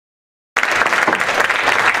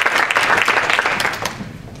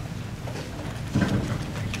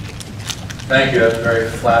Thank you. That's a very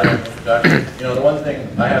flattering introduction. You know, the one thing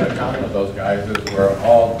I have in common with those guys is we're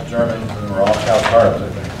all Germans and we're all South Arabs, I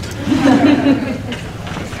think.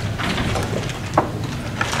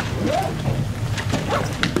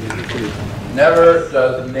 Never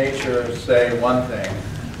does nature say one thing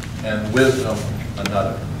and wisdom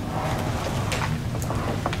another.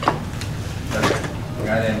 There's a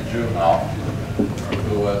guy named Juvenal,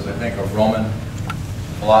 who was, I think, a Roman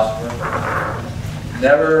philosopher.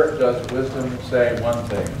 Never does wisdom say one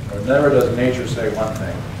thing, or never does nature say one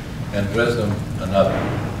thing, and wisdom another.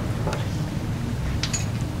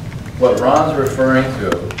 What Ron's referring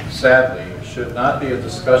to, sadly, should not be a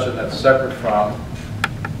discussion that's separate from,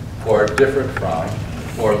 or different from,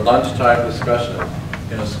 or lunchtime discussion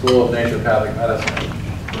in a school of naturopathic medicine.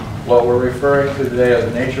 What we're referring to today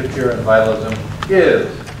as nature cure and vitalism is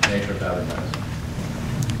naturopathic medicine.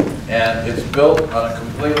 And it's built on a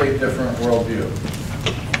completely different worldview.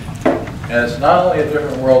 And it's not only a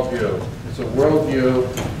different worldview, it's a worldview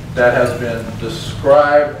that has been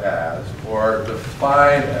described as or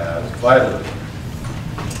defined as vitalism.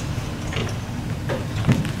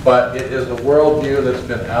 But it is a worldview that's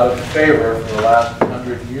been out of favor for the last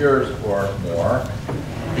 100 years or more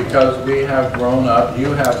because we have grown up,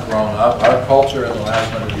 you have grown up, our culture in the last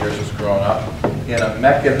 100 years has grown up in a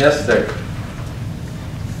mechanistic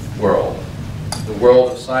world, the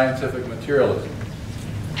world of scientific materialism,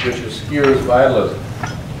 which eschews vitalism.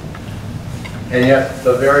 And yet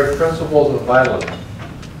the very principles of vitalism,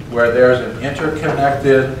 where there's an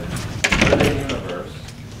interconnected living universe,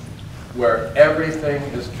 where everything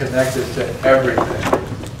is connected to everything,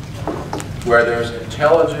 where there's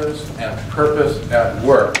intelligence and purpose at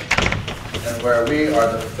work, and where we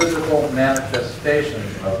are the physical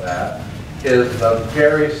manifestations of that, is the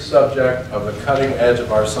very subject of the cutting edge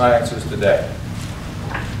of our sciences today.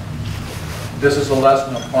 This is a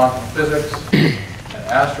lesson of quantum physics and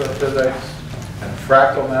astrophysics and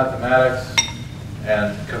fractal mathematics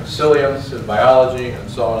and consilience in biology and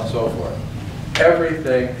so on and so forth.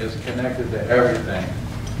 Everything is connected to everything,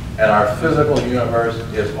 and our physical universe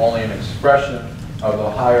is only an expression of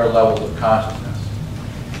the higher levels of consciousness.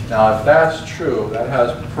 Now, if that's true, that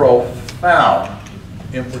has profound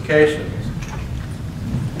implications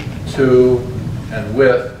to and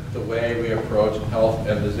with the way we approach health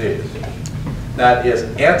and disease. That is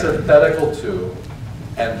antithetical to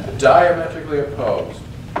and diametrically opposed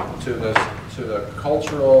to the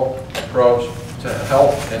cultural approach to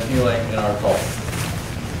health and healing in our culture.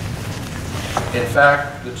 In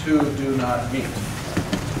fact, the two do not meet.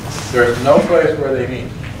 There is no place where they meet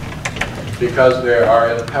because they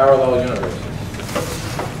are in parallel universes.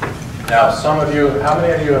 Now, some of you, how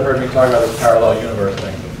many of you have heard me talk about this parallel universe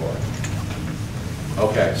thing before?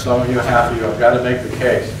 Okay, some of you, half of you, have got to make the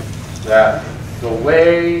case that the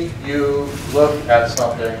way you look at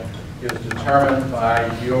something is determined by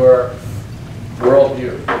your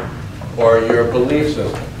worldview or your belief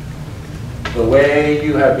system. The way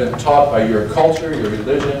you have been taught by your culture, your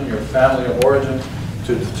religion, your family of origin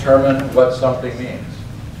to determine what something means.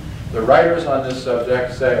 The writers on this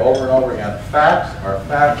subject say over and over again, facts are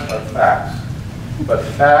facts are facts. But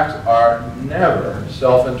facts are never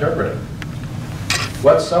self-interpreting.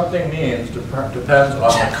 What something means depends on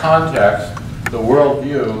the context, the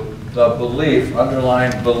worldview, the belief,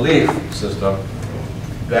 underlying belief system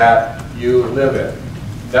that you live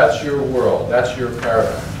in. That's your world, that's your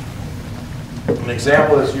paradigm. An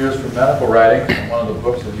example that's used for medical writing, one of the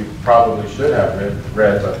books that you probably should have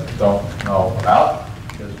read but don't know about,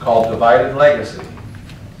 is called Divided Legacy,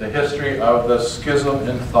 The History of the Schism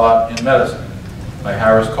in Thought in Medicine by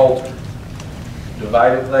Harris Coulter.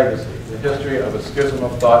 Divided Legacy, The History of a Schism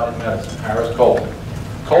of Thought in Medicine, Harris Coulter.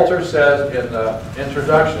 Coulter says in the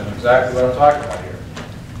introduction exactly what I'm talking about here.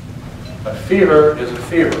 A fever is a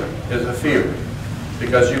fever,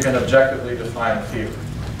 because you can objectively define a fever.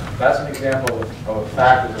 That's an example of a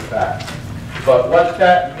fact as a fact. But what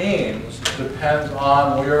that means depends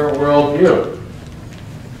on your worldview.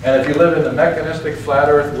 And if you live in the mechanistic flat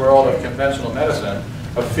earth world of conventional medicine,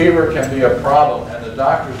 a fever can be a problem, and the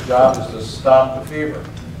doctor's job is to stop the fever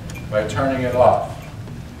by turning it off.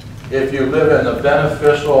 If you live in the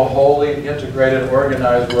beneficial, wholly integrated,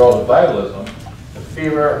 organized world of vitalism, the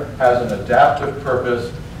fever has an adaptive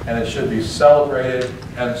purpose, and it should be celebrated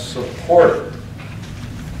and supported.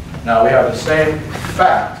 Now, we have the same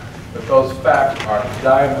fact, but those facts are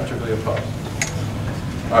diametrically opposed.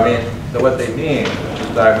 I mean, what they mean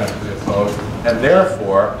is diametrically opposed, and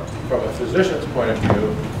therefore, from a physician's point of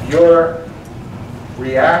view, your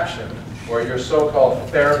reaction or your so-called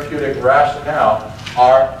therapeutic rationale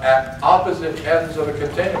are at opposite ends of a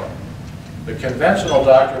continuum. The conventional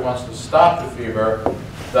doctor wants to stop the fever.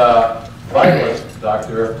 The vitalist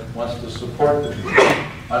doctor wants to support the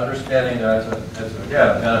fever, understanding that it's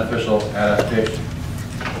again, a beneficial adaptation.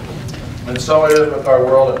 And so it is with our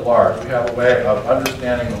world at large. We have a way of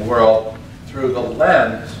understanding the world through the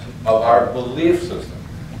lens of our belief system.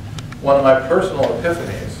 One of my personal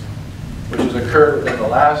epiphanies, which has occurred within the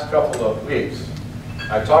last couple of weeks,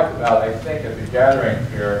 I talked about, I think, at the gathering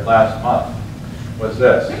here last month, was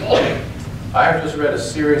this. I have just read a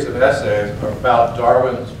series of essays about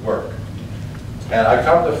Darwin's work. And I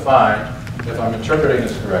come to find, if I'm interpreting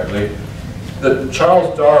this correctly, that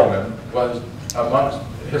Charles Darwin was, amongst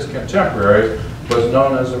his contemporaries, was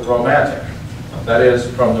known as a romantic. That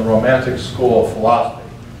is, from the Romantic school of philosophy.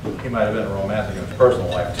 He might have been a romantic in his personal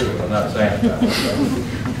life too, but I'm not saying that.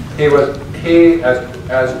 He,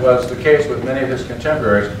 as was the case with many of his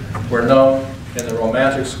contemporaries, were known in the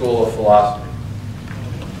Romantic school of philosophy.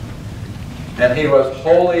 And he was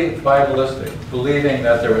wholly vitalistic, believing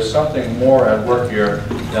that there was something more at work here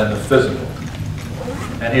than the physical.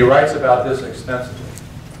 And he writes about this extensively.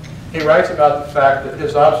 He writes about the fact that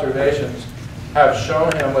his observations have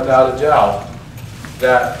shown him without a doubt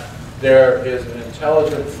that there is an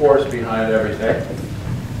intelligent force behind everything,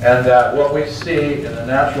 and that what we see in the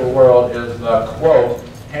natural world is the, quote,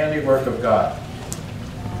 handiwork of God.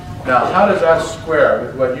 Now, how does that square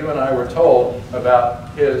with what you and I were told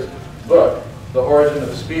about his book, The Origin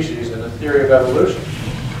of Species and the Theory of Evolution?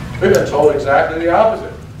 We've been told exactly the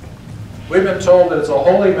opposite. We've been told that it's a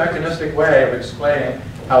wholly mechanistic way of explaining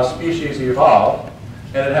how species evolved,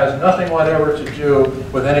 and it has nothing whatever to do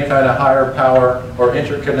with any kind of higher power or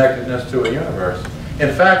interconnectedness to a universe.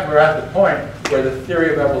 In fact, we're at the point where the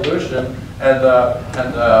theory of evolution and the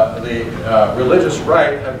religious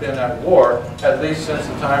right have been at war, at least since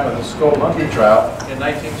the time of the Skull Monkey trial in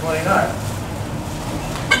 1929.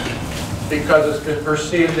 Because it's been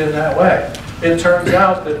perceived in that way. It turns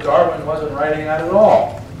out that Darwin wasn't writing that at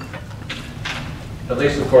all. At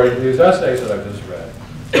least according to these essays that I've just read.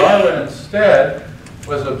 Darwin instead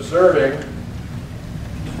was observing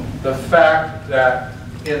the fact that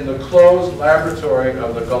in the closed laboratory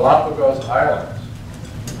of the Galapagos Islands,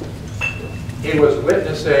 he was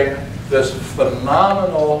witnessing this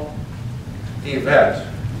phenomenal event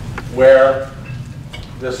where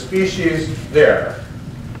the species there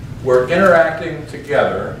were interacting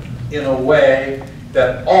together in a way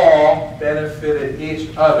that all benefited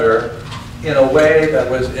each other in a way that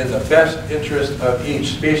was in the best interest of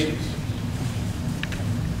each species.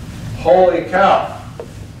 Holy cow.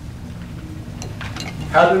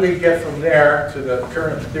 How do we get from there to the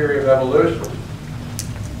current theory of evolution?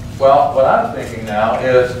 Well, what I'm thinking now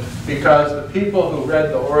is because the people who read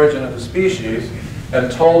The Origin of the Species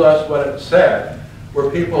and told us what it said were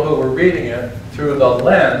people who were reading it through the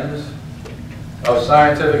lens of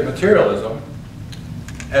scientific materialism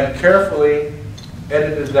and carefully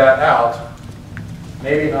edited that out,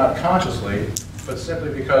 maybe not consciously, but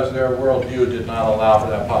simply because their worldview did not allow for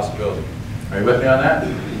that possibility. Are you with me on that?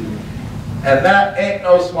 And that ain't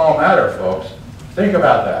no small matter, folks. Think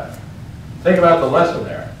about that. Think about the lesson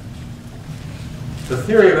there. The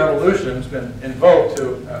theory of evolution has been invoked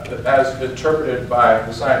to, as interpreted by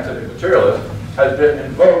the scientific materialist, has been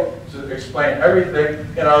invoked to explain everything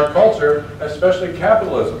in our culture, especially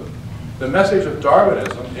capitalism. The message of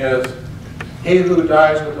Darwinism is, he who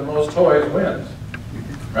dies with the most toys wins.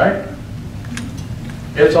 Right?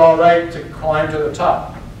 It's all right to climb to the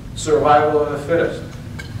top. Survival of the fittest.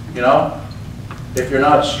 You know? If you're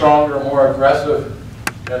not stronger, more aggressive,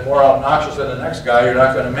 and more obnoxious than the next guy, you're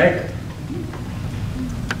not going to make it.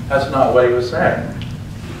 That's not what he was saying.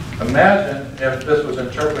 Imagine if this was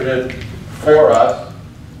interpreted for us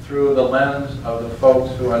through the lens of the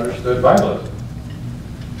folks who understood vitalism,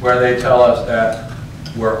 where they tell us that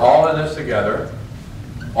we're all in this together,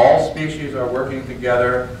 all species are working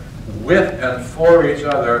together with and for each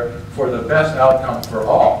other for the best outcome for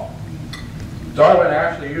all. Darwin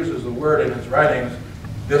actually uses the word in his writings,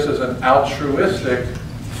 this is an altruistic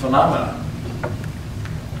phenomenon.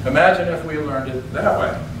 Imagine if we learned it that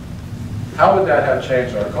way. How would that have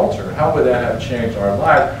changed our culture? How would that have changed our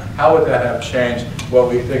lives? How would that have changed what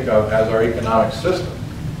we think of as our economic system?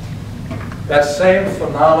 That same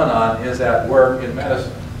phenomenon is at work in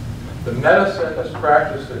medicine. The medicine that's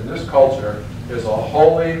practiced in this culture is a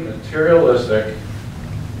wholly materialistic,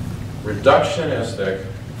 reductionistic,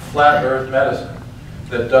 flat earth medicine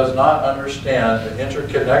that does not understand the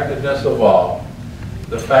interconnectedness of all,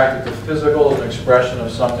 the fact that the physical is an expression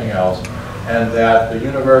of something else, and that the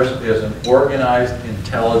universe is an organized,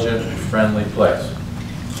 intelligent, friendly place.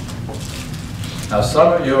 Now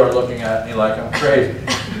some of you are looking at me like I'm crazy.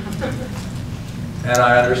 And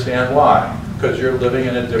I understand why. Because you're living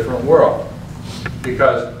in a different world.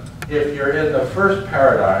 Because if you're in the first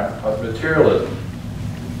paradigm of materialism,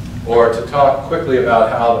 or to talk quickly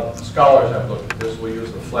about how the scholars have looked at this, we'll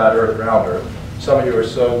use the flat earth, round earth. Some of you are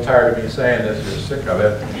so tired of me saying this, you're sick of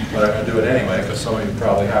it, but I'm going to do it anyway, because some of you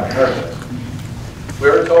probably haven't heard this. We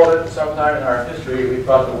were told that sometime in our history we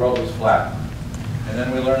thought the world was flat. And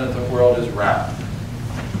then we learned that the world is round.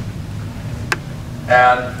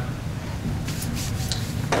 And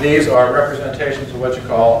these are representations of what you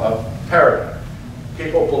call a paradigm.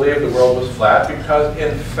 People believed the world was flat because,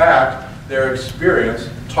 in fact, their experience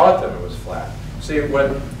taught them it was flat. See,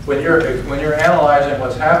 when you're analyzing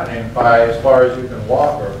what's happening by as far as you can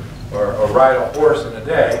walk or ride a horse in a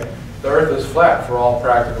day, the earth is flat for all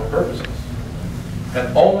practical purposes.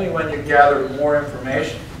 And only when you gather more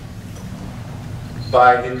information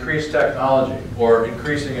by increased technology or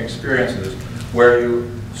increasing experiences where you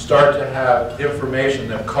start to have information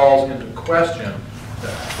that calls into question the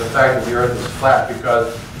fact that the earth is flat,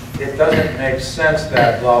 because it doesn't make sense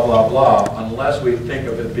that blah, blah, blah, unless we think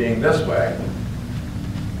of it being this way.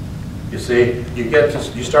 You see,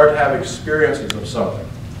 you start to have experiences of something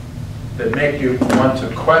that make you want to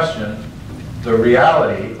question the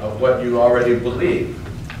reality of what you already believe,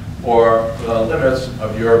 or the limits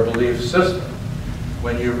of your belief system.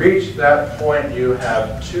 When you reach that point, you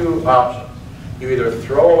have two options. You either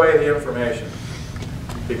throw away the information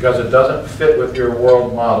because it doesn't fit with your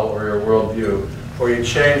world model or your worldview, or you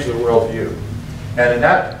change the worldview. And in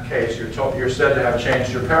that case, you're said to have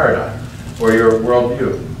changed your paradigm, or your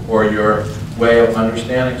worldview, or your way of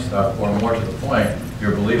understanding stuff, or more to the point,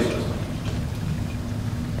 your belief system.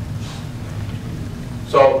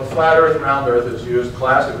 So the flat earth, round earth is used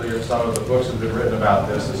classically in some of the books that have been written about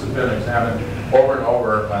this. This has been examined over and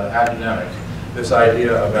over by the academics, this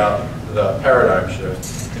idea about the paradigm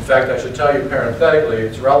shift. In fact, I should tell you parenthetically,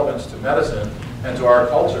 its relevance to medicine and to our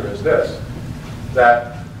culture is this,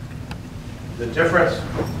 that the difference,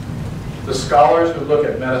 the scholars who look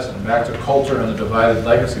at medicine, back to culture and the divided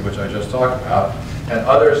legacy, which I just talked about, and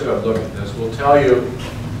others who have looked at this, will tell you,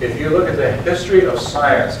 if you look at the history of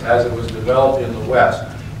science as it was developed in the West,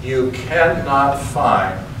 you cannot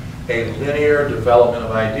find a linear development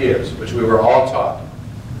of ideas, which we were all taught.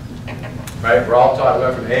 Right? We're all taught, we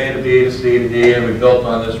went from A to B to C to D, and we built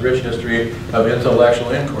on this rich history of intellectual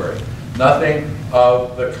inquiry. Nothing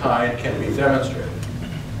of the kind can be demonstrated,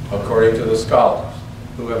 according to the scholars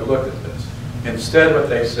who have looked at this. Instead, what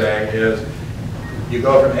they say is, you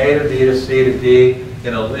go from A to B to C to D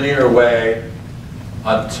in a linear way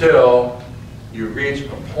until you reach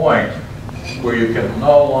a point where you can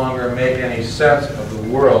no longer make any sense of the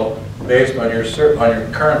world based on your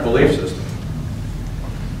current belief system.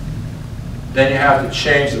 Then you have to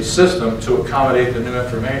change the system to accommodate the new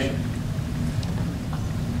information.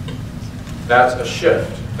 That's a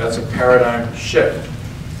shift. That's a paradigm shift.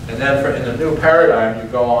 And then in the new paradigm,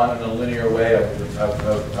 you go on in a linear way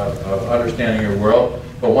of understanding your world.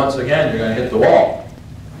 But once again, you're going to hit the wall.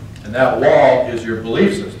 And that wall is your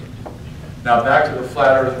belief system. Now back to the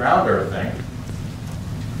flat earth, round earth thing.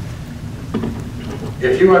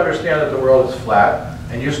 If you understand that the world is flat,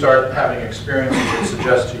 and you start having experiences that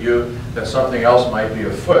suggest to you that something else might be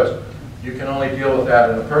afoot, you can only deal with that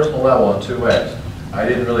at a personal level in two ways. I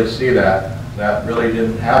didn't really see that. That really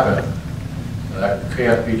didn't happen. That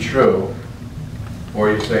can't be true.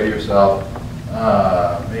 Or you say to yourself,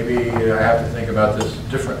 maybe I have to think about this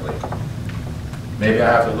differently. Maybe I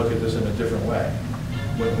have to look at this in a different way.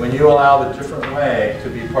 When you allow the different way to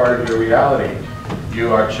be part of your reality,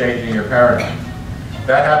 you are changing your paradigm.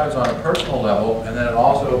 That happens on a personal level, and then it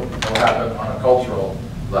also will happen on a cultural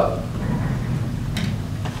level.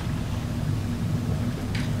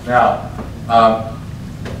 Now,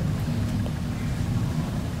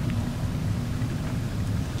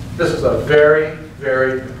 this is a very,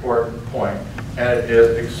 very important point, and it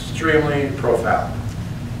is extremely profound,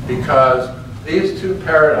 because these two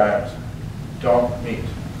paradigms don't meet.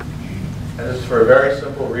 And this is for a very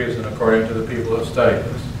simple reason, according to the people who have studied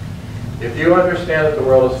this. If you understand that the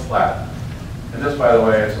world is flat, and this, by the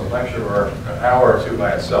way, is a lecture or an hour or two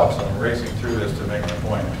by itself, so I'm racing through this to make my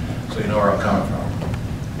point, so you know where I'm coming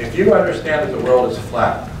from. If you understand that the world is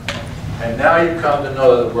flat, and now you come to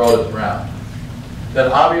know that the world is round,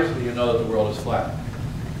 then obviously you know that the world is flat,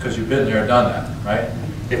 because you've been there and done that, right?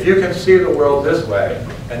 If you can see the world this way,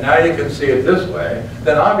 and now you can see it this way,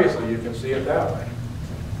 then obviously you can see it that way.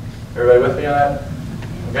 Everybody with me on that?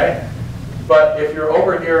 Okay? But if you're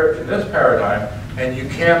over here in this paradigm, and you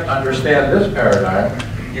can't understand this paradigm,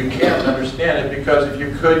 you can't understand it, because if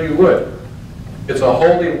you could, you would. It's a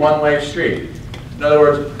wholly one-way street. In other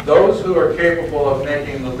words, those who are capable of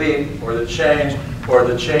making the leap or the change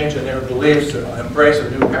in their beliefs to embrace a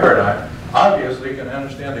new paradigm obviously can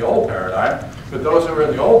understand the old paradigm, but those who are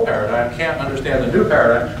in the old paradigm can't understand the new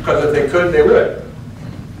paradigm because if they could, they would.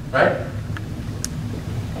 Right?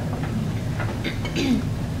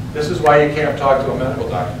 This is why you can't talk to a medical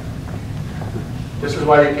doctor. This is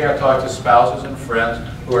why you can't talk to spouses and friends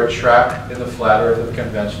who are trapped in the flat earth of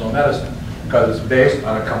conventional medicine, because it's based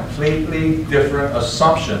on a completely different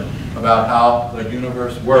assumption about how the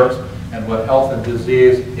universe works and what health and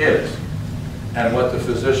disease is and what the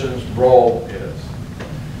physician's role is.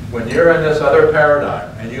 When you're in this other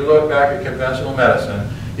paradigm and you look back at conventional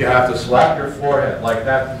medicine, you have to slap your forehead like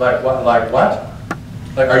that, like what?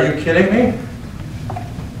 Like are you kidding me?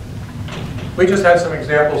 We just had some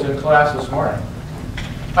examples in class this morning.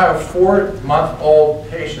 I have a 4-month-old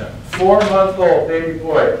patient, 4-month-old baby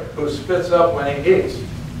boy who spits up when he eats.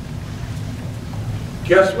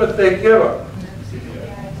 Guess what they give him?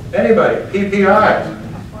 Anybody?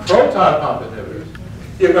 PPIs, proton pump inhibitors.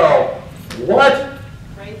 You go, what?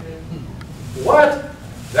 What?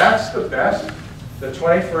 That's the best that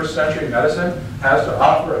 21st century medicine has to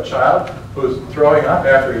offer a child who's throwing up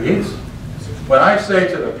after he eats? When I say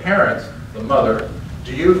to the parents, the mother,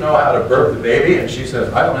 do you know how to burp the baby? And she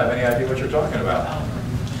says, I don't have any idea what you're talking about.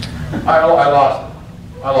 I lost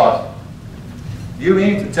it. I lost it. You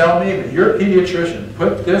mean to tell me that your pediatrician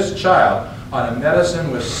put this child on a medicine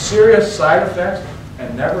with serious side effects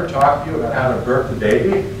and never talked to you about how to burp the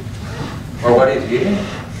baby? Or what he's eating?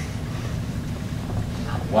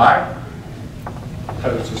 Why?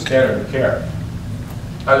 Because it's a standard of care.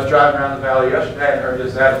 I was driving around the valley yesterday and heard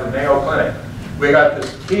this ad from Mayo Clinic. We got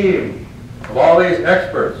this team of all these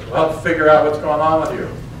experts will help figure out what's going on with you,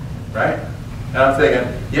 right? And I'm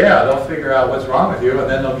thinking, yeah, they'll figure out what's wrong with you, and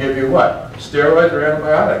then they'll give you what? Steroids or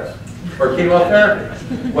antibiotics or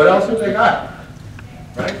chemotherapy. What else have they got,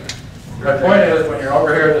 right? My point is, when you're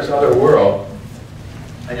over here in this other world,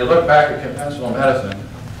 and you look back at conventional medicine,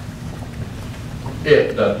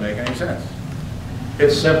 it doesn't make any sense.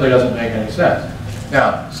 It simply doesn't make any sense.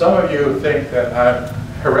 Now, some of you think that I'm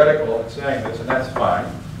heretical in saying this, and that's fine,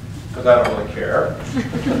 because I don't really care.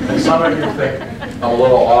 And some of you think I'm a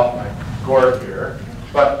little off my gourd here.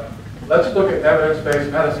 But let's look at evidence-based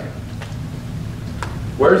medicine.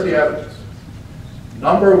 Where's the evidence?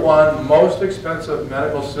 Number one most expensive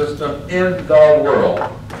medical system in the world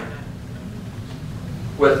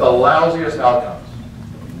with the lousiest outcomes.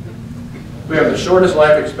 We have the shortest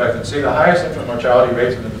life expectancy, the highest infant mortality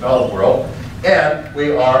rates in the developed world, and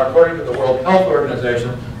we are, according to the World Health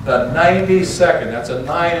Organization, the 92nd, that's a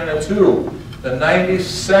 9 and a 2, the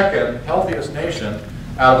 92nd healthiest nation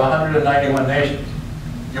out of 191 nations.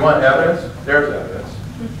 You want evidence? There's evidence.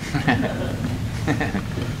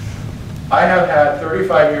 I have had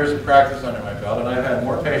 35 years of practice under my belt, and I've had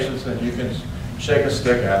more patients than you can shake a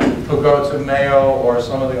stick at who go to Mayo or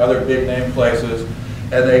some of the other big name places,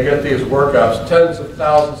 and they get these workups, tens of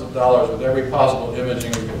thousands of dollars with every possible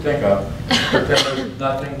imaging you can think of, but then there's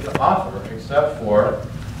nothing to offer except for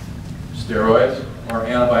steroids or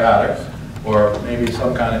antibiotics or maybe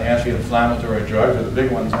some kind of anti-inflammatory drugs, or the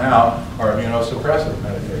big ones now are immunosuppressive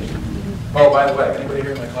medication. Oh, by the way, anybody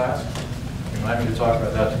here in my class? Remind me to talk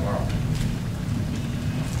about that tomorrow.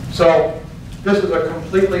 So this is a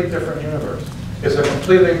completely different universe. It's a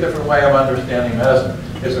completely different way of understanding medicine.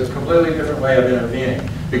 It's a completely different way of intervening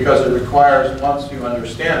because it requires, once you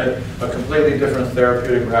understand it, a completely different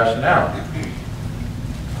therapeutic rationale.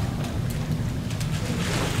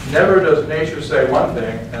 Never does nature say one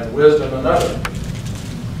thing and wisdom another.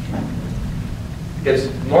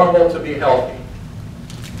 It's normal to be healthy.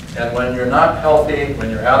 And when you're not healthy, when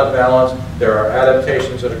you're out of balance, there are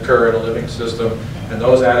adaptations that occur in a living system, and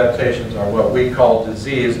those adaptations are what we call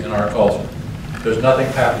disease in our culture. There's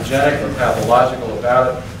nothing pathogenic or pathological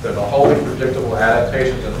about it. There's a wholly predictable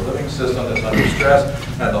adaptations in a living system that's under stress,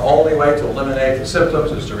 and the only way to eliminate the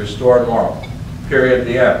symptoms is to restore normal. Period,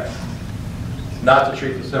 the end. Not to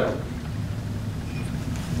treat the symptom.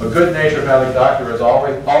 A good naturopathic doctor is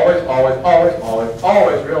always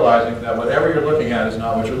realizing that whatever you're looking at is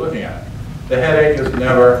not what you're looking at. The headache is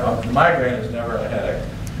never, the migraine is never a headache.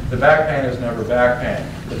 The back pain is never back pain.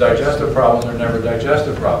 The digestive problems are never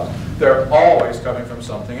digestive problems. They're always coming from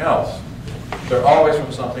something else. They're always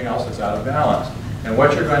from something else that's out of balance. And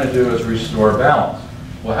what you're going to do is restore balance.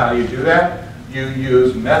 Well, how do you do that? You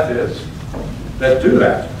use methods that do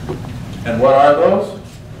that. And what are those?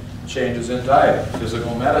 Changes in diet,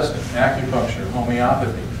 physical medicine, acupuncture,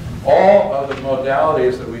 homeopathy. All of the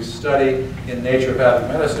modalities that we study in naturopathic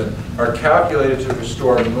medicine are calculated to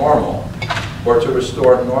restore normal or to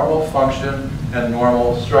restore normal function and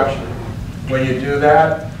normal structure. When you do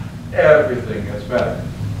that, everything gets better,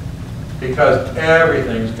 because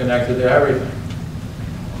everything is connected to everything.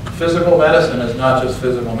 Physical medicine is not just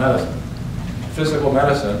physical medicine. Physical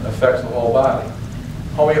medicine affects the whole body.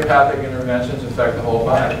 Homeopathic interventions affect the whole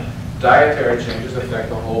body. Dietary changes affect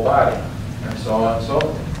the whole body, and so on and so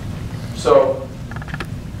forth. So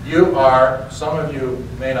you are, some of you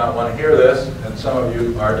may not want to hear this, and some of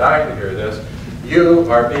you are dying to hear this.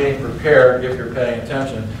 You are being prepared, if you're paying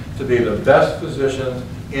attention, to be the best physicians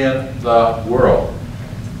in the world.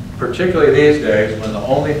 Particularly these days, when the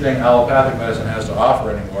only thing allopathic medicine has to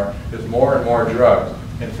offer anymore is more and more drugs.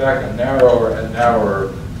 In fact, a narrower and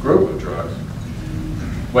narrower group of drugs.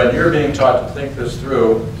 When you're being taught to think this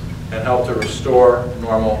through and help to restore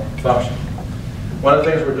normal function. One of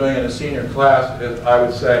the things we're doing in a senior class is, I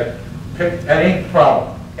would say, pick any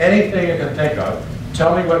problem, anything you can think of.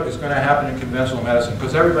 Tell me what is going to happen in conventional medicine,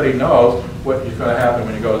 because everybody knows what is going to happen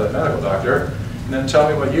when you go to that medical doctor. And then tell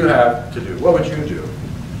me what you have to do. What would you do?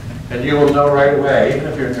 And you will know right away, even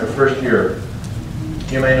if you're in your first year,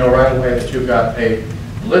 you may know right away that you've got a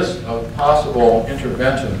list of possible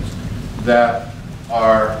interventions that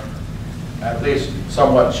are at least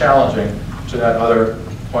somewhat challenging to that other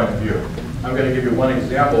point of view. I'm going to give you one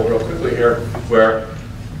example real quickly here, where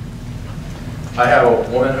I have a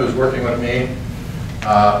woman who's working with me,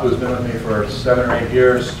 who's been with me for 7 or 8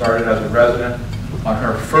 years, started as a resident. On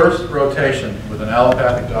her first rotation with an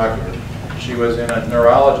allopathic doctor, she was in a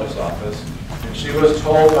neurologist's office, and she was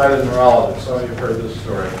told by the neurologist, some of you have heard this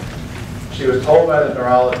story, she was told by the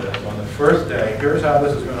neurologist on the first day, here's how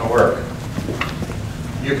this is going to work.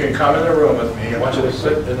 You can come in the room with me, I want you to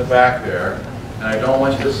sit in the back there, and I don't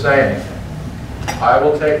want you to say anything. I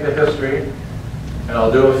will take the history, and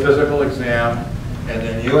I'll do a physical exam, and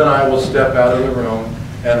then you and I will step out of the room,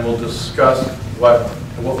 and we'll discuss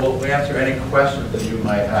we'll answer any questions that you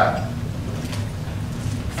might have.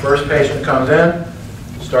 First patient comes in,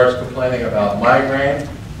 starts complaining about migraine,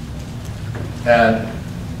 and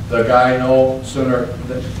the guy no sooner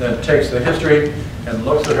than takes the history and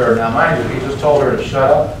looks at her. Now mind you, he just told her to shut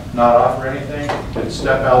up, not offer anything, and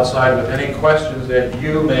step outside with any questions that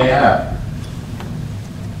you may have.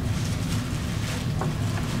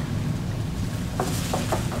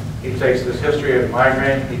 He takes this history of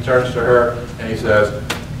migraine, he turns to her, and he says,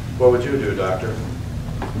 "What would you do, doctor?"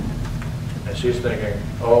 And she's thinking,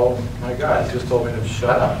 oh my God, he just told me to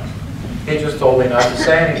shut up. He just told me not to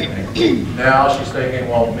say anything. Now she's thinking,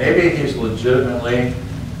 well, maybe he's legitimately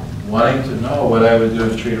wanting to know what I would do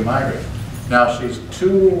to treat a migraine. Now she's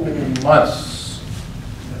 2 months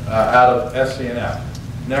out of SCNF.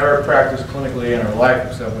 Never practiced clinically in her life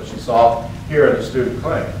except what she saw here in the student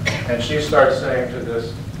clinic. And she starts saying to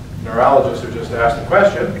this neurologist who just asked the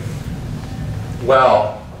question,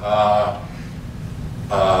 well,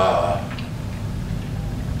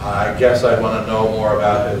 I guess I want to know more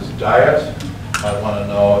about his diet. I want to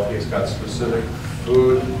know if he's got specific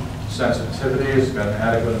food sensitivities, got an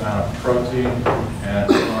adequate amount of protein and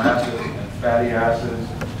amino acids and fatty acids.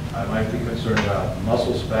 I might be concerned about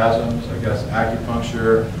muscle spasms, I guess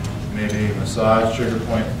acupuncture, maybe massage, trigger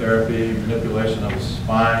point therapy, manipulation of the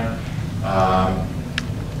spine.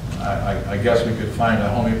 I guess we could find a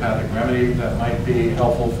homeopathic remedy that might be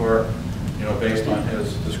helpful for, based on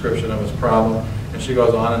his description of his problem. And she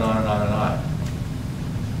goes on and on and on and on.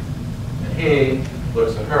 And he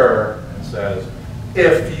looks at her and says,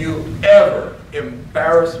 if you ever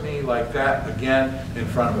embarrass me like that again in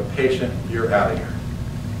front of a patient, you're out of here.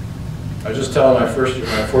 I was just telling my fourth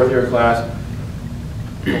year class,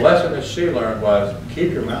 the lesson that she learned was,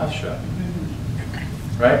 keep your mouth shut.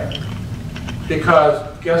 Right? Because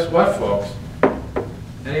guess what, folks?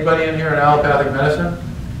 Anybody in here in allopathic medicine?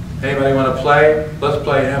 Anybody want to play? Let's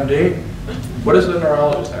play MD. What does the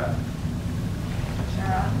neurologist have?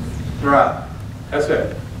 Neurologist. That's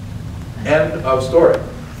it. End of story.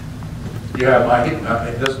 You have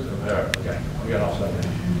okay, we got off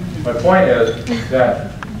something. My point is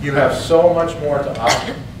that you have so much more to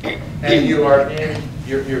offer, and you're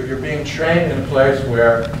being trained in a place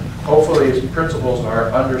where hopefully these principles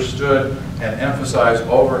are understood and emphasized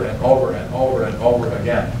over and over and over and over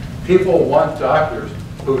again. People want doctors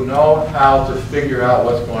who know how to figure out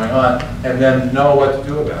what's going on and then know what to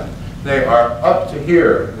do about it. They are up to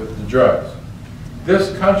here with the drugs.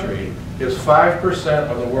 This country is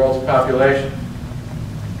 5% of the world's population.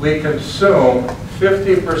 We consume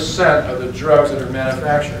 50% of the drugs that are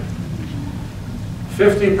manufactured.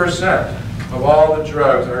 50% of all the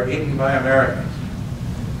drugs are eaten by Americans.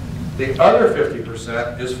 The other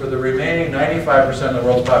 50% is for the remaining 95% of the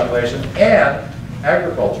world's population and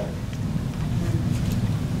agriculture.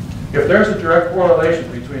 If there's a direct correlation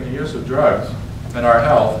between the use of drugs and our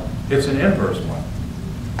health, it's an inverse one.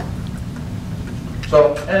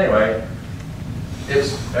 So anyway,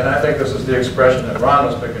 and I think this is the expression that Ron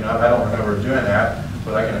was picking up. I don't remember doing that,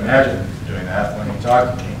 but I can imagine doing that when he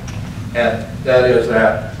talked to me. And that is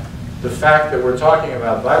that the fact that we're talking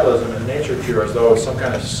about vitalism and nature cure as though it's some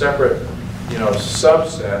kind of separate,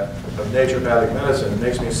 subset of naturopathic medicine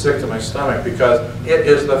makes me sick to my stomach, because it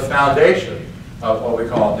is the foundation of what we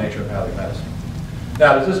call naturopathic medicine.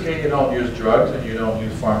 Now, does this mean you don't use drugs and you don't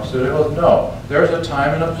use pharmaceuticals? No. There's a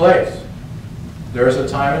time and a place. There's a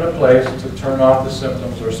time and a place to turn off the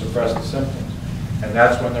symptoms or suppress the symptoms. And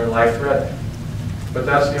that's when they're life-threatening. But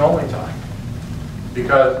that's the only time.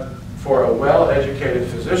 Because for a well-educated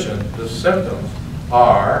physician, the symptoms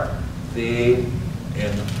are in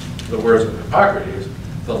the words of Hippocrates,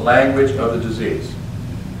 the language of the disease.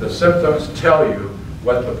 The symptoms tell you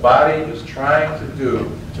what the body is trying to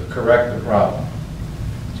do to correct the problem.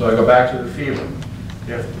 So I go back to the fever.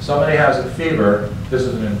 If somebody has a fever, this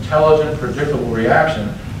is an intelligent, predictable reaction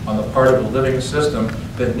on the part of the living system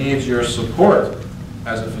that needs your support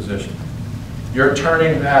as a physician. Your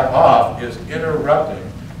turning that off is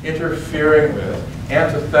interfering with,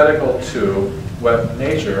 antithetical to what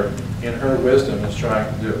nature, in her wisdom, is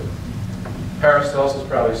trying to do. Paracelsus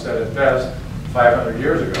probably said it best 500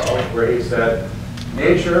 years ago, where he said,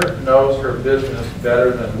 nature knows her business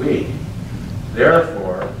better than we.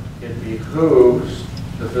 Therefore, it behooves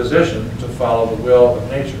the physician to follow the will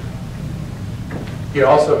of nature. He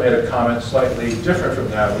also made a comment slightly different from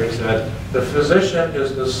that, where he said, the physician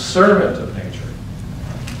is the servant of nature,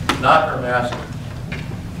 not her master.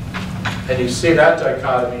 And you see that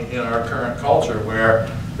dichotomy in our current culture, where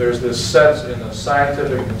there's this sense in the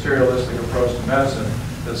scientific, materialistic approach to medicine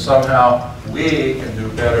that somehow we can do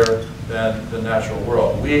better than the natural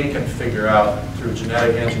world. We can figure out, through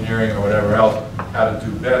genetic engineering or whatever else, how to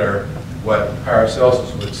do better what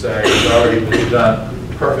Paracelsus would say has already been done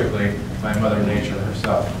perfectly by Mother Nature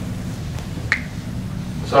herself.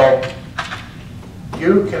 So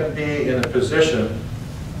you can be in a position,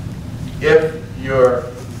 if you're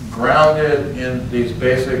grounded in these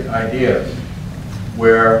basic ideas,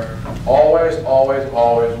 where always, always,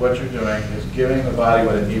 always what you're doing is giving the body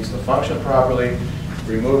what it needs to function properly,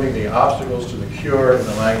 removing the obstacles to the cure in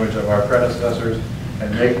the language of our predecessors,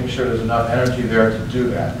 and making sure there's enough energy there to do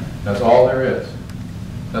that. That's all there is.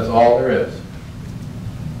 That's all there is.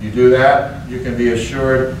 You do that, you can be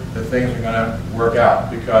assured that things are going to work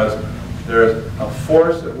out, because there's a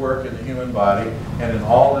force at work in the human body and in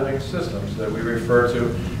all living systems that we refer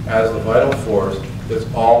to as the vital force that's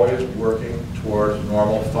always working towards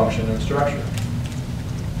normal function and structure.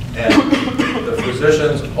 And the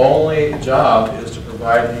physician's only job is to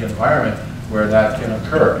provide the environment where that can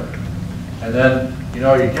occur. And then,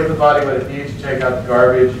 you give the body what it needs, you take out the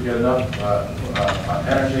garbage, you get enough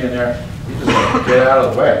energy in there, you just get out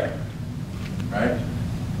of the way, right?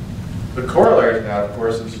 The corollary to that, of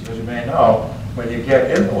course, is, as you may know, when you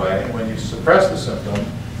get in the way, when you suppress the symptom,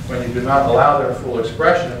 when you do not allow their full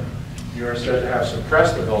expression, you are said to have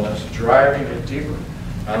suppressed the illness, driving it deeper.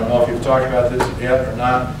 I don't know if you've talked about this yet or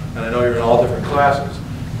not, and I know you're in all different classes,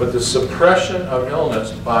 but the suppression of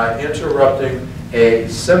illness by interrupting a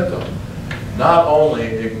symptom not only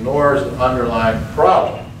ignores the underlying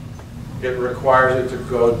problem, it requires it to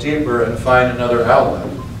go deeper and find another outlet.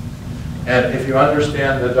 And if you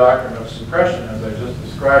understand the doctrine of suppression, as I just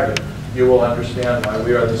described it, you will understand why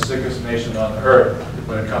we are the sickest nation on earth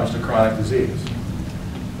when it comes to chronic disease.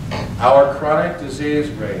 Our chronic disease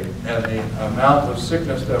rate and the amount of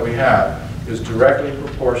sickness that we have is directly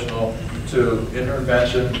proportional to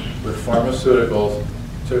intervention with pharmaceuticals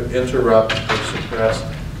to interrupt or suppress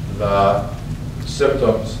the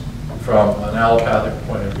symptoms from an allopathic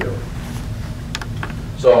point of view.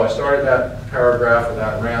 So I started that paragraph or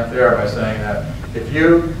that rant there by saying that if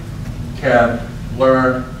you can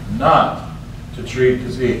learn not to treat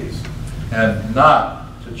disease and not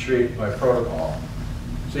to treat by protocol.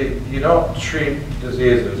 See, you don't treat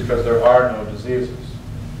diseases because there are no diseases.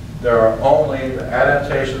 There are only the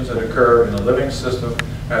adaptations that occur in the living system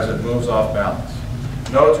as it moves off balance.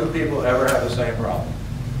 No two people ever have the same problem,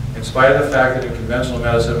 in spite of the fact that in conventional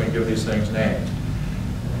medicine we give these things names.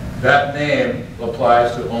 That name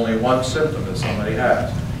applies to only one symptom that somebody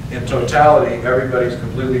has. In totality, everybody's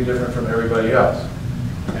completely different from everybody else.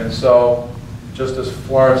 And so, just as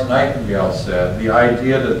Florence Nightingale said, the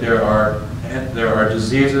idea that there are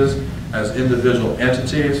diseases as individual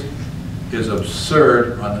entities is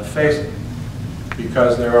absurd on the face of it,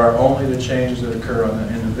 because there are only the changes that occur on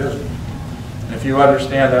the individual. And if you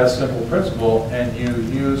understand that simple principle and you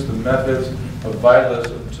use the methods of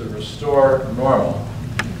vitalism to restore normal,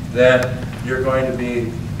 then you're going to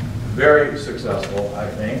be very successful, I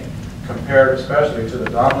think, compared especially to the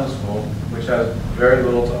dominant school, which has very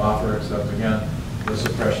little to offer except, again, the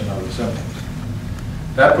suppression of the symptoms.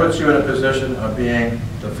 That puts you in a position of being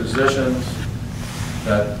the physicians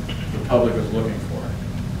that the public is looking for.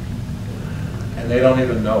 And they don't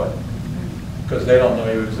even know it, because they don't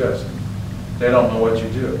know you exist. They don't know what you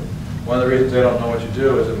do. One of the reasons they don't know what you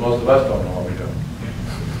do is that most of us don't know what we do.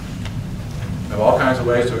 We have all kinds of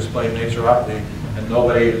ways to explain naturopathy, and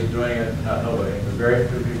nobody is doing it, not nobody, but very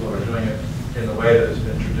few people are doing it in the way that has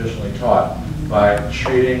been traditionally taught, by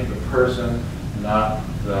treating the person, not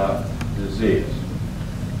the disease.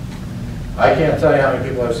 I can't tell you how many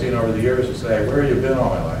people I've seen over the years who say, where have you been all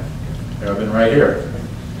my life? I've been right here.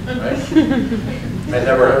 Right? I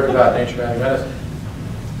never heard about naturopathic medicine.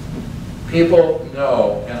 People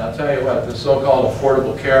know, and I'll tell you what, the so-called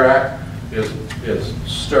Affordable Care Act is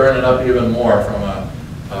stirring it up even more from a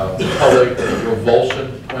public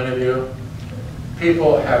revulsion point of view.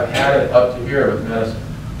 People have had it up to here with medicine.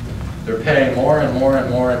 They're paying more and more and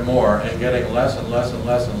more and more and getting less and less and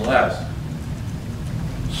less and less.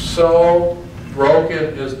 So broken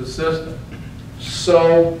is the system,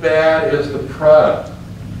 so bad is the product,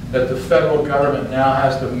 that the federal government now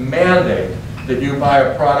has to mandate that you buy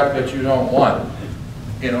a product that you don't want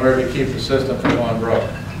in order to keep the system from going broke,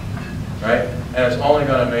 right? And it's only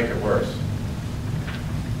going to make it worse.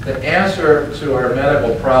 The answer to our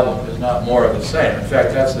medical problem is not more of the same. In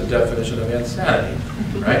fact, that's the definition of insanity,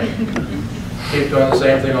 right? Keep doing the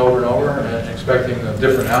same thing over and over and expecting a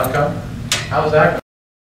different outcome. How's that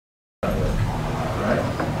going to work, right?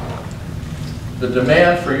 The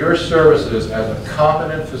demand for your services as a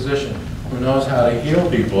competent physician who knows how to heal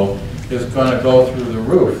people is going to go through the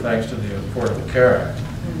roof thanks to the Affordable Care Act.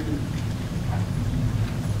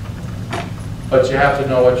 But you have to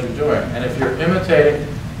know what you're doing. And if you're imitating,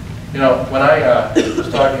 you know, when I was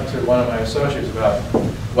talking to one of my associates about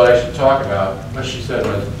what I should talk about, what she said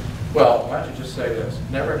was, well, why don't you just say this?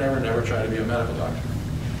 Never, never, never try to be a medical doctor.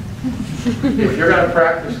 If you're going to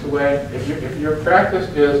practice the way, if your practice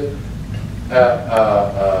is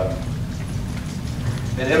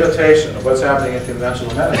an imitation of what's happening in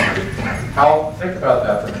conventional medicine, think about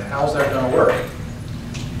that for a minute. How's that going to work?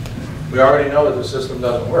 We already know that the system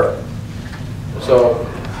doesn't work. So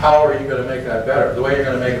how are you going to make that better? The way you're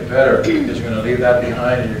going to make it better is you're going to leave that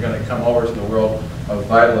behind and you're going to come over to the world of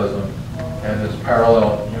vitalism and this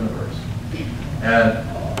parallel universe. And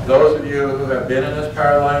those of you who have been in this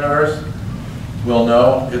parallel universe will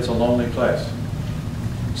know it's a lonely place.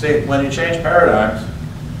 See, when you change paradigms,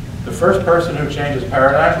 the first person who changes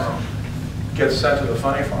paradigms gets sent to the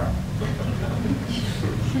funny farm.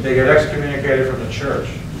 They get excommunicated from the church.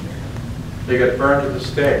 They get burned at the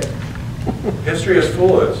stake. History is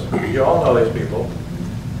full of this. You all know these people.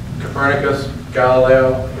 Copernicus,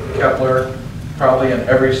 Galileo, Kepler, probably in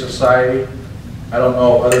every society. I don't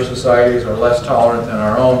know if other societies are less tolerant than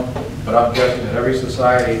our own, but I'm guessing that every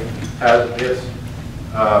society has its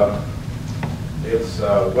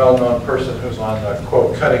well-known person who's on the,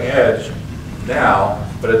 quote, cutting edge now,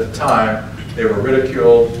 but at the time they were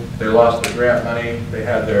ridiculed, they lost their grant money, they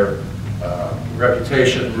had their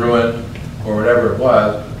reputation ruined, or whatever it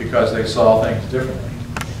was, because they saw things differently.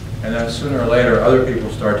 And then sooner or later, other people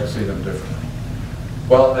start to see them differently.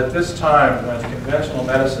 Well, at this time, when conventional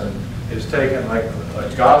medicine is taken like a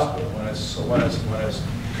gospel, when it's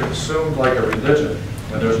consumed like a religion,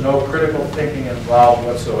 when there's no critical thinking involved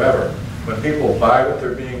whatsoever, when people buy what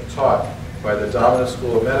they're being taught by the dominant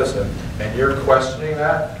school of medicine, and you're questioning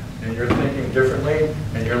that, and you're thinking differently,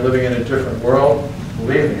 and you're living in a different world,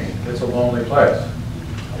 believe me, it's a lonely place.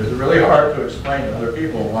 It's really hard to explain to other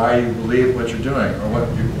people why you believe what you're doing, or when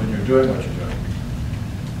you're doing what you're doing.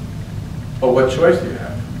 But what choice do you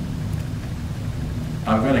have?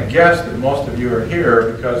 I'm going to guess that most of you are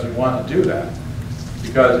here because you want to do that.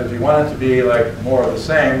 Because if you want it to be like more of the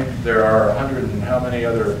same, there are 100 and how many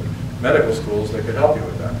other medical schools that could help you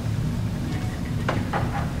with that.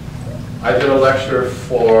 I did a lecture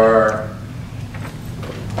for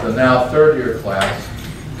the now third-year class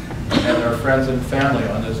and their friends and family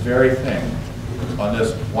on this very thing, on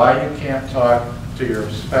this why you can't talk to your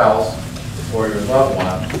spouse or your loved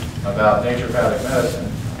one about naturopathic medicine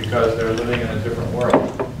because they're living in a different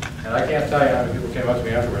world. And I can't tell you how many people came up to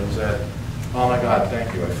me afterwards and said, oh my God,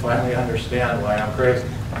 thank you, I finally understand why I'm crazy,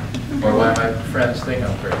 or why my friends think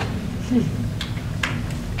I'm crazy.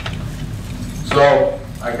 So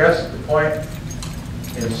I guess the point,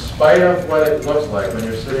 in spite of what it looks like when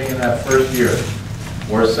you're sitting in that first year,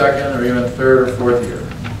 or second, or even third or fourth year,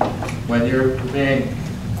 when you're being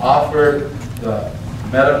offered the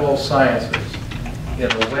medical sciences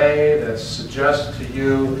in a way that suggests to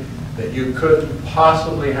you that you couldn't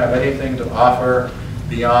possibly have anything to offer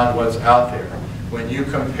beyond what's out there. When you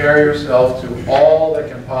compare yourself to all that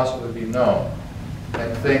can possibly be known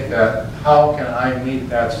and think that, how can I meet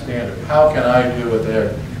that standard? How can I do what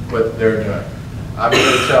they're doing? I'm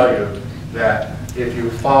going to tell you that if you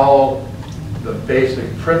follow the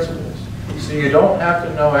basic principles, see, you don't have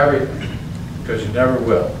to know everything, because you never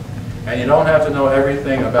will. And you don't have to know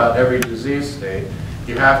everything about every disease state.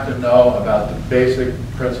 You have to know about the basic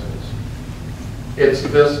principles. It's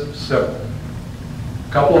this simple.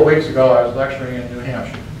 A couple of weeks ago, I was lecturing in New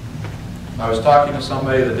Hampshire. I was talking to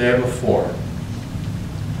somebody the day before,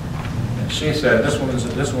 and she said, this woman is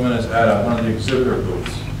at one of the exhibitor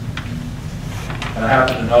booths. And I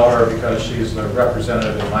happen to know her because she's the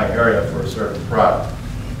representative in my area for a certain product.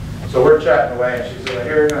 So we're chatting away, and she said, I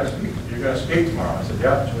hear you're going to speak. You're going to speak tomorrow. I said,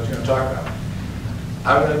 yeah, what's going to talk about?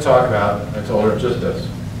 I'm going to talk about, I told her just this,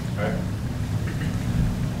 right?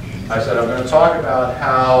 I said, I'm going to talk about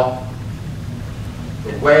how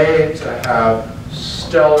the way to have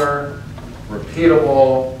stellar,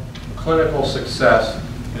 repeatable, clinical success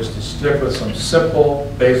is to stick with some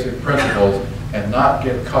simple, basic principles and not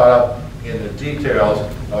get caught up in the details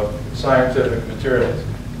of scientific materials.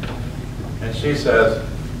 And she says,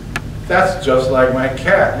 that's just like my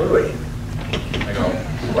cat, Louie. I go,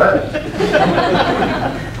 what?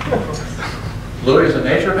 Louie's a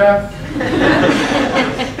naturopath?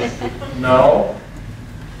 No.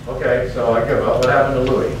 Okay, so I give up. What happened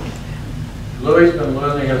to Louie? Louie's been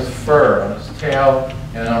losing his fur on his tail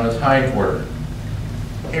and on his hindquarter.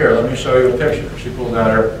 Here, let me show you a picture. She pulls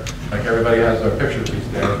out her, like everybody has their pictures these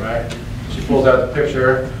days, right? She pulls out the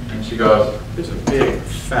picture and she goes, it's a big,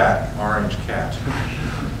 fat, orange cat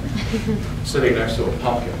sitting next to a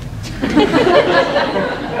pumpkin. She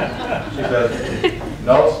said,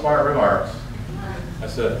 no smart remarks. I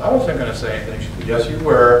said, I wasn't going to say anything. She said, yes, you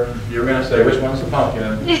were. You were going to say, which one's the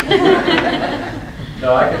pumpkin?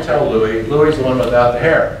 No, I can tell Louie. Louie's the one without the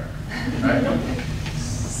hair. Right?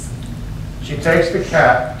 She takes the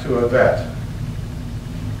cat to a vet.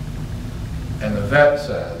 And the vet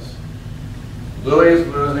says, Louie's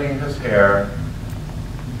losing his hair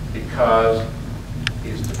because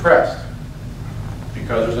he's depressed.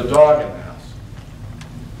 Because there's a dog in the house.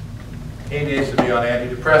 He needs to be on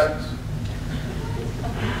antidepressants.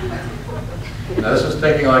 Now this is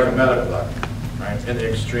thinking like a medical doctor, right? In the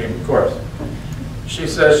extreme, of course. She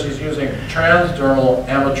says she's using transdermal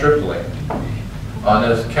amitriptyline on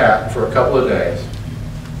this cat for a couple of days.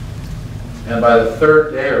 And by the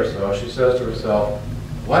third day or so, she says to herself,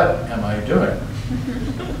 what am I doing?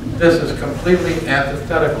 This is completely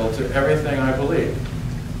antithetical to everything I believe.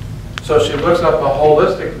 So she looks up a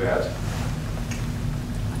holistic vet,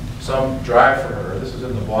 some drive for her. This is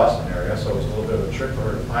in the Boston area, so it's a little bit of a trick for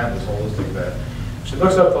her to find this holistic vet. She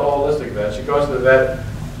looks up the holistic vet. She goes to the vet.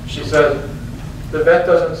 She says, the vet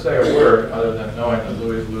doesn't say a word other than knowing that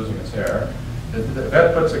Louie's losing his hair. The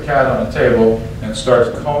vet puts the cat on a table and starts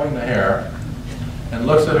combing the hair and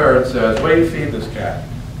looks at her and says, what do you feed this cat?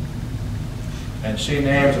 And she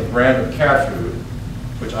names a brand of cat food,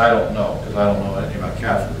 which I don't know, because I don't know anything about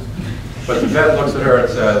cat food. But the vet looks at her and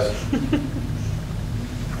says,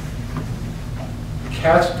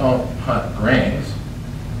 cats don't hunt grains,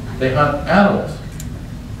 they hunt animals.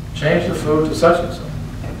 Change the food to such and such.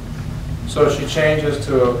 So she changes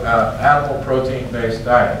to an animal protein-based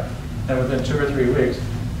diet, and within 2 or 3 weeks,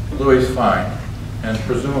 Louie's fine, and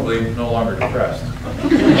presumably no longer depressed.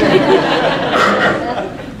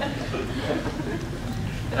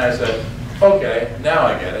 And I said, okay, now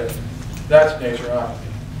I get it. That's naturopathy,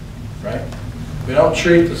 right? We don't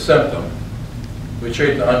treat the symptom, we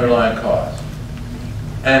treat the underlying cause.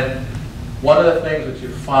 And one of the things that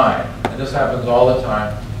you find, and this happens all the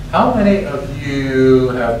time, how many of you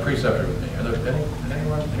have preceptor with me? Are there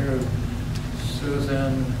anyone here?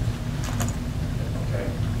 Susan? Okay.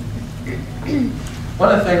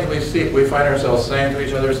 One of the things we find ourselves saying to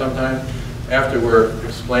each other sometimes after we're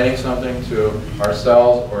explaining something to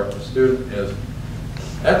ourselves or a student is,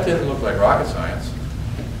 that didn't look like rocket science.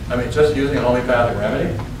 I mean, just using a homeopathic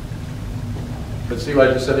remedy. But see what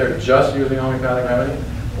I just said there? Just using a homeopathic remedy,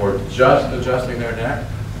 or just adjusting their neck,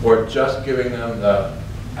 or just giving them the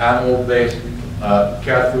animal-based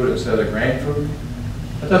cat food instead of grain food.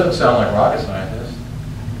 That doesn't sound like rocket scientists.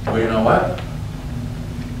 But you know what?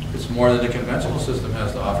 It's more than the conventional system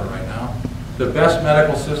has to offer right now. The best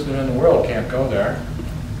medical system in the world can't go there.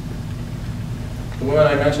 The woman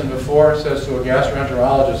I mentioned before says to a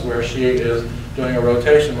gastroenterologist where she is doing a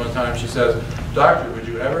rotation one time, she says, doctor, would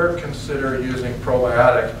you ever consider using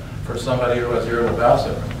probiotics for for somebody who has irritable bowel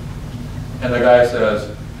syndrome? And the guy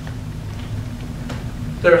says,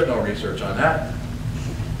 there's no research on that.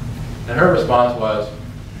 And her response was,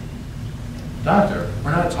 doctor,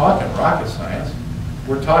 we're not talking rocket science.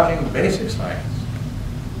 We're talking basic science.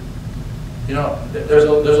 You know, there's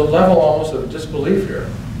a level almost of disbelief here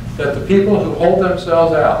that the people who hold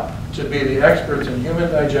themselves out to be the experts in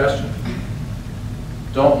human digestion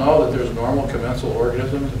don't know that there's normal commensal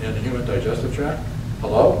organisms in the human digestive tract?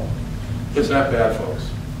 Hello? It's not bad, folks.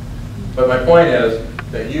 But my point is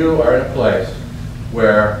that you are in a place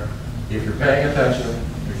where if you're paying attention,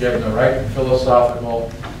 you're getting the right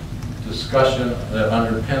philosophical discussion that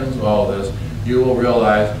underpins all this, you will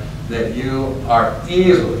realize that you are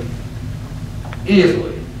easily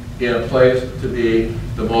in a place to be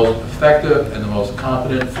the most effective and the most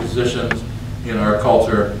competent physicians in our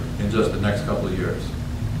culture in just the next couple of years.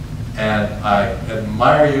 And I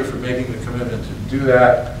admire you for making the commitment to do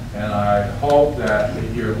that, and I hope that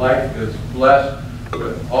your life is blessed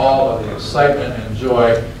with all of the excitement and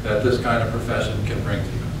joy that this kind of profession can bring to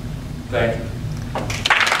you. Thank you.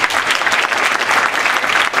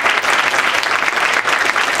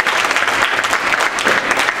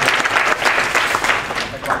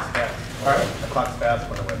 The clock's fast,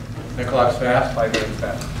 by the way. The clock's fast? 5 minutes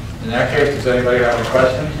fast. In that case, does anybody have any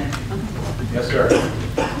questions? Yes, sir.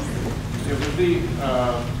 Yeah, with the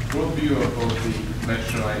worldview of both the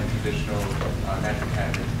conventional and traditional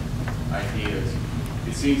naturopathic ideas,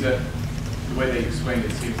 it seems that the way they explain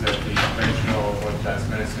it seems that the conventional orthodox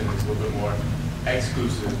medicine is a little bit more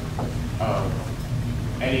exclusive of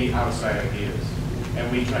any outside ideas. And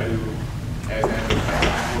we try to, as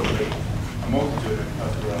naturopathics, incorporate a multitude of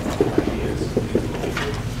plethora of ideas into what we do.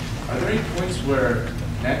 Are there any points where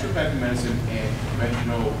naturopathic medicine and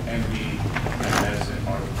conventional MD medicine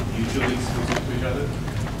are mutually exclusive to each other?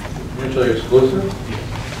 Mutually exclusive?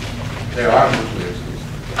 Yes. They are mutually exclusive.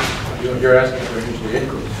 You're asking if they're mutually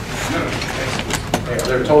inclusive. No, exclusive.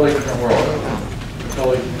 They're totally different worlds.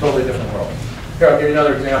 Totally different worlds. Here, I'll give you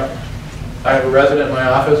another example. I have a resident in my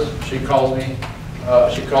office. She calls me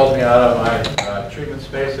out of my treatment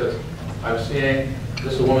space as I'm seeing,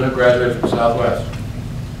 this is a woman who graduated from Southwest.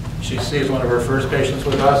 She sees one of her first patients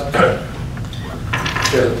with us.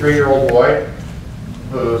 She has a 3-year-old boy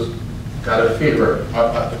who's got a fever,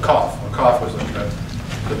 a cough. A cough was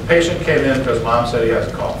the patient came in because mom said he has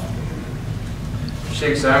a cough. She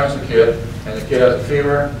examines the kid, and the kid has a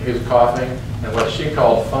fever, he's coughing, and what she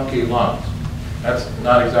called funky lungs. That's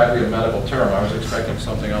not exactly a medical term. I was expecting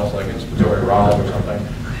something else like inspiratory rod or something,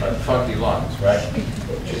 but funky lungs, right?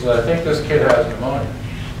 She said, I think this kid has pneumonia.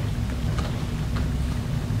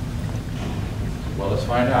 Well, let's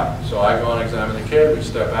find out. So I go and examine the kid, we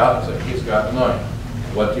step out and say, he's got pneumonia.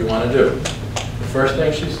 What do you want to do? The first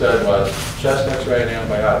thing she said was, chest x-ray and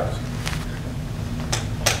antibiotics.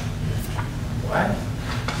 What?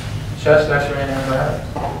 Chest x-ray and antibiotics.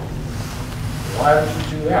 Why would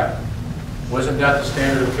you do that? Wasn't that the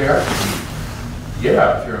standard of care?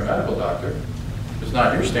 Yeah, if you're a medical doctor. It's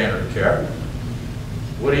not your standard of care.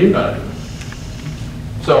 What are you going to do?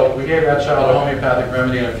 So we gave that child a homeopathic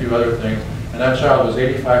remedy and a few other things, and that child was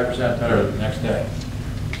 85% better the next day.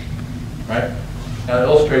 Right? And it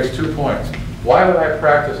illustrates 2 points. Why would I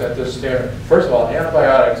practice at this standard? First of all,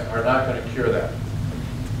 antibiotics are not going to cure that.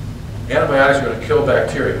 Antibiotics are going to kill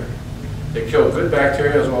bacteria. They kill good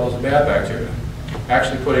bacteria as well as bad bacteria,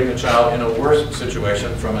 actually putting the child in a worse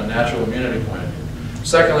situation from a natural immunity point of view.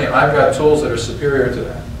 Secondly, I've got tools that are superior to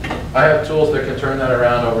that. I have tools that can turn that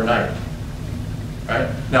around overnight. Right?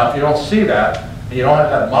 Now, if you don't see that, and you don't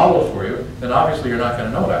have that model for you, then obviously you're not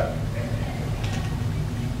going to know that.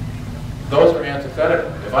 Those are antithetical.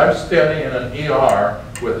 If I'm standing in an ER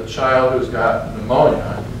with a child who's got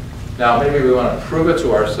pneumonia, now maybe we want to prove it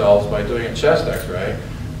to ourselves by doing a chest x-ray,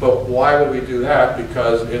 but why would we do that?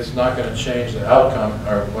 Because it's not going to change the outcome,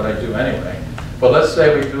 or what I do anyway. But let's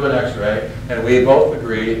say we do an x-ray, and we both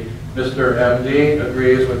agree, Mr. MD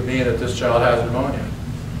agrees with me that this child has pneumonia.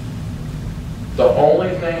 The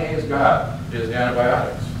only thing he's got is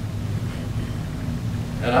antibiotics.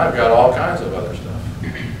 And I've got all kinds of other stuff,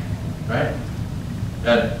 right?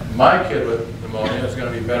 And my kid with pneumonia is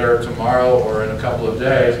going to be better tomorrow or in a couple of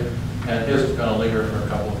days, and his is going to linger for a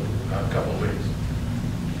couple of weeks.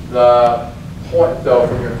 The point, though,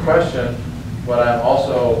 from your question, what I'm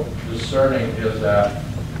also discerning is that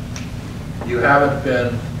you haven't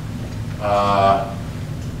been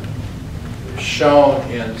shown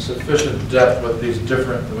in sufficient depth what the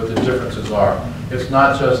differences are. It's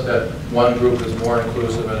not just that one group is more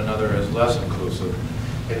inclusive and another is less inclusive.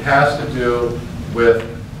 It has to do with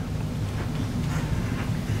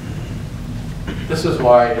This is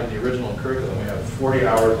why in the original curriculum we have 40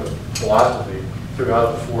 hours of philosophy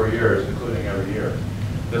throughout the 4 years, including every year.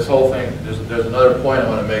 This whole thing, there's another point I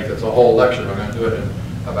want to make that's a whole lecture. I'm going to do it in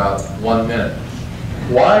about 1 minute.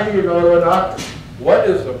 Why do you go to a doctor? What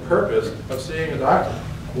is the purpose of seeing a doctor?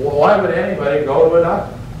 Why would anybody go to a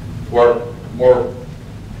doctor? Or more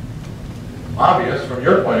obvious from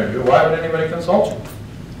your point of view, why would anybody consult you?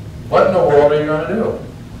 What in the world are you going to do?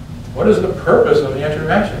 What is the purpose of the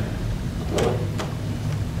intervention?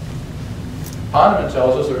 Hahnemann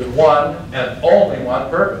tells us there's one and only one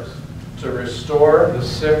purpose: to restore the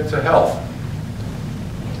sick to health.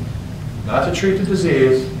 Not to treat the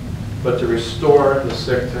disease, but to restore the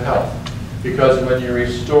sick to health. Because when you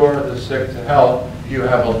restore the sick to health, you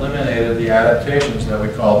have eliminated the adaptations that we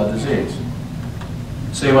call the disease.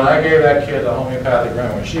 See, when I gave that kid a homeopathic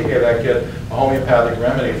remedy, when she gave that kid a homeopathic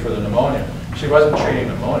remedy for the pneumonia, she wasn't treating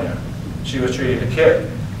pneumonia. She was treating the kid,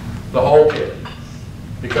 the whole kid.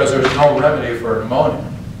 Because there's no remedy for pneumonia.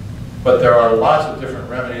 But there are lots of different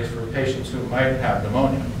remedies for patients who might have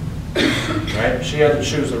pneumonia. Right? She had to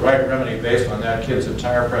choose the right remedy based on that kid's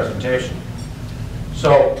entire presentation.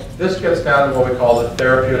 So this gets down to what we call the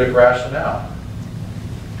therapeutic rationale.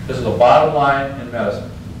 This is the bottom line in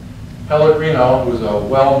medicine. Pellegrino, who's a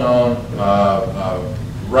well-known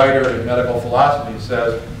writer in medical philosophy,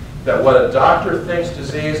 says that what a doctor thinks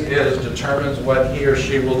disease is determines what he or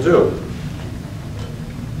she will do.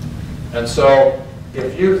 And so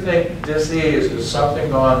if you think disease is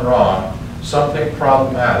something gone wrong, something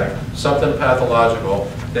problematic, something pathological,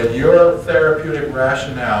 then your therapeutic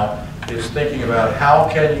rationale is thinking about how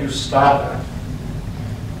can you stop it?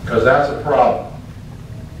 Because that's a problem.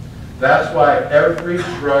 That's why every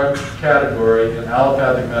drug category in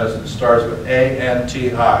allopathic medicine starts with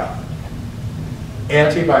ANTI.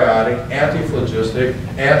 Antibiotic, antiphlogistic,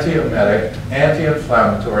 antiemetic,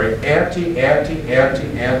 anti-inflammatory, anti.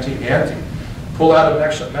 Pull out a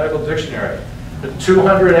medical dictionary. The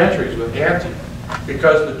 200 entries with anti,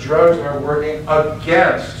 because the drugs are working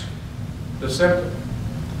against the symptom,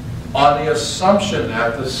 on the assumption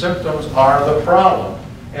that the symptoms are the problem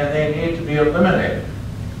and they need to be eliminated.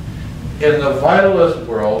 In the vitalist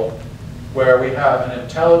world, where we have an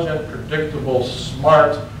intelligent, predictable,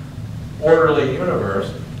 smart, orderly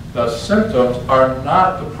universe, the symptoms are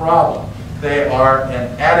not the problem. They are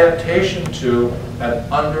an adaptation to an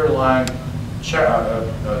underlying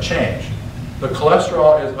change. The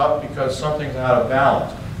cholesterol is up because something's out of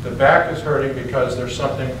balance. The back is hurting because there's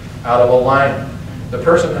something out of alignment. The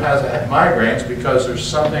person has migraines because there's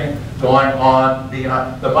something going on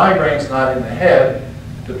beyond. The migraine's not in the head.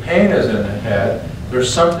 The pain is in the head.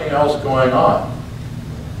 There's something else going on.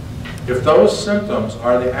 If those symptoms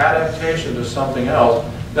are the adaptation to something else,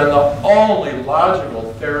 then the only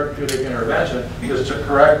logical therapeutic intervention is to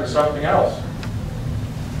correct the something else.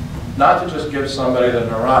 Not to just give somebody the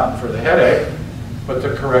Neurontin for the headache, but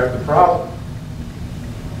to correct the problem.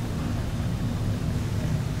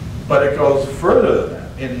 But it goes further than that.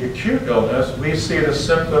 In the acute illness, we see the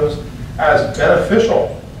symptoms as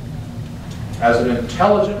beneficial, as an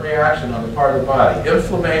intelligent reaction on the part of the body.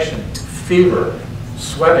 Inflammation, fever,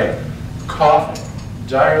 sweating, coughing,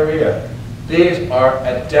 diarrhea. These are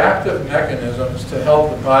adaptive mechanisms to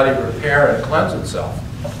help the body repair and cleanse itself.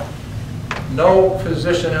 No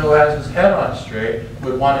physician who has his head on straight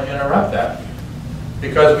would want to interrupt that,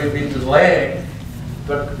 because we'd be delaying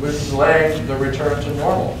the return to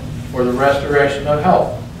normal or the restoration of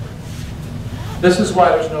health. This is why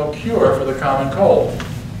there's no cure for the common cold.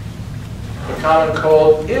 The common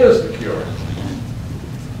cold is the cure.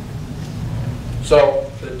 So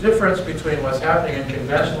the difference between what's happening in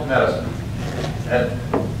conventional medicine and,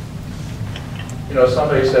 you know,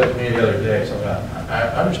 somebody said to me the other day,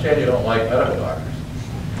 I understand you don't like medical doctors.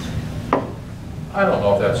 I don't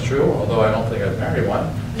know if that's true, although I don't think I've married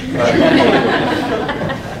one.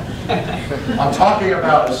 I'm talking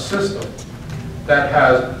about a system that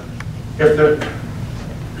has, if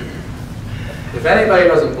anybody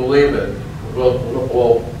doesn't believe it,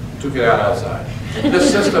 we'll duke it out outside.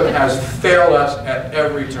 This system has failed us at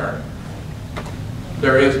every turn.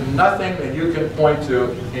 There is nothing that you can point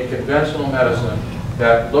to in conventional medicine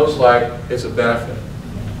that looks like it's a benefit,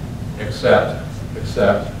 except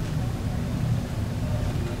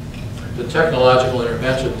the technological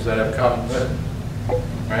interventions that have come with it,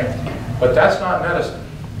 right? But that's not medicine.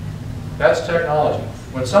 That's technology.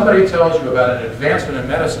 When somebody tells you about an advancement in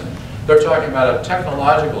medicine, they're talking about a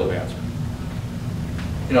technological advancement.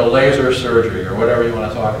 You know, laser surgery or whatever you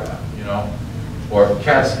want to talk about, you know, or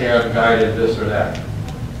CAT scan guided this or that.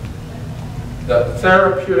 The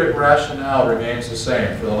therapeutic rationale remains the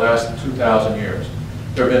same for the last 2,000 years.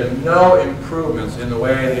 There have been no improvements in the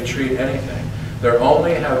way they treat anything. There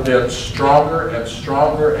only have been stronger and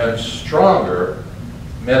stronger and stronger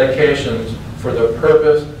medications for the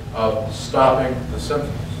purpose of stopping the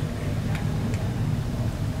symptoms.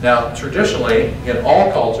 Now, traditionally, in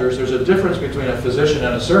all cultures, there's a difference between a physician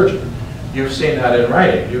and a surgeon. You've seen that in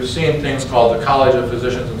writing. You've seen things called the College of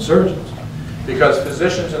Physicians and Surgeons, because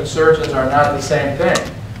physicians and surgeons are not the same thing.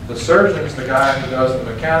 The surgeon's the guy who does the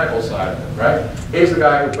mechanical side of it, right? He's the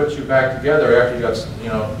guy who puts you back together after you got,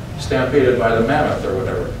 stampeded by the mammoth or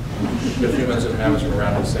whatever. If humans and mammoths were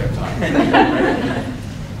around at the same time.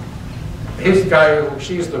 He's the guy who,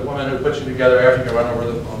 she's the woman who puts you together after you run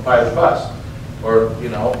over by the bus, or,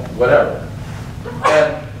 whatever.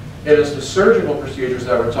 And it is the surgical procedures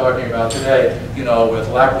that we're talking about today, with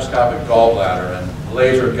laparoscopic gallbladder and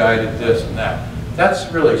laser-guided this and that.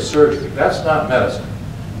 That's really surgery. That's not medicine.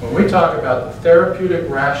 When we talk about the therapeutic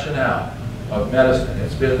rationale of medicine,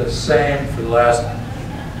 it's been the same for the last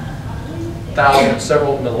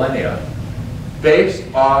several millennia, based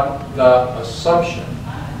on the assumption,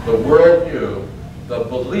 the worldview, the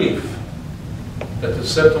belief that the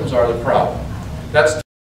symptoms are the problem. That's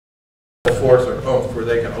the force or oomph where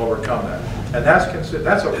they can overcome that. And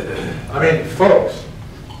I mean, folks,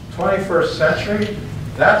 21st century,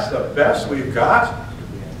 that's the best we've got?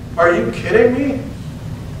 Are you kidding me?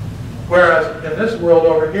 Whereas in this world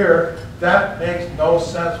over here, that makes no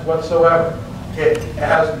sense whatsoever. It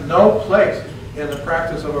has no place in the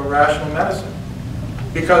practice of a rational medicine.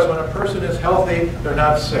 Because when a person is healthy, they're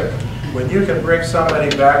not sick. When you can bring somebody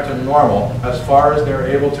back to normal as far as they're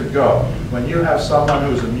able to go, when you have someone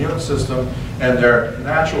whose immune system and their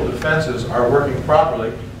natural defenses are working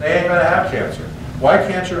properly, they ain't gonna have cancer. Why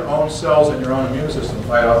can't your own cells and your own immune system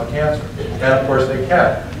fight off the cancer? And of course they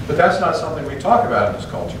can. But that's not something we talk about in this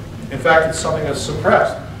culture. In fact, it's something that's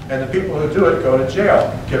suppressed. And the people who do it go to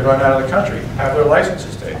jail, get run out of the country, have their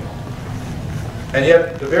licenses taken. And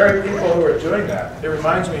yet, the very people who are doing that, it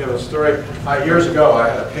reminds me of a story. Years ago, I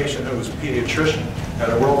had a patient who was a pediatrician at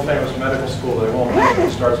a world-famous medical school that I won't name,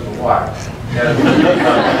 that starts with a Y. And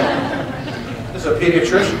this is a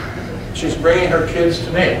pediatrician. She's bringing her kids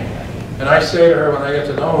to me. And I say to her when I get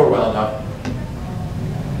to know her well enough,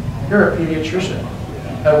 you're a pediatrician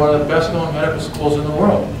at one of the best-known medical schools in the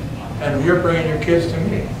world. And you're bringing your kids to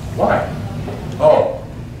me. Why? Oh,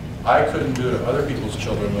 I couldn't do to other people's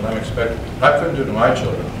children what I'm expected. I couldn't do to my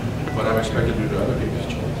children what I'm expected to do to other people's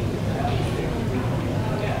children.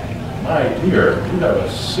 My dear, you have a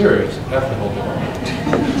serious ethical dilemma.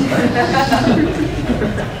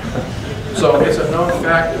 So it's a known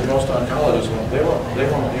fact that most oncologists wouldn't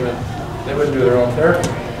do their own therapy.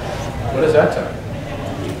 What does that tell you?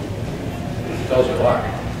 It tells you a lot.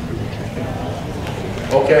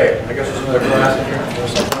 Okay, I guess there's another class in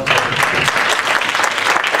here.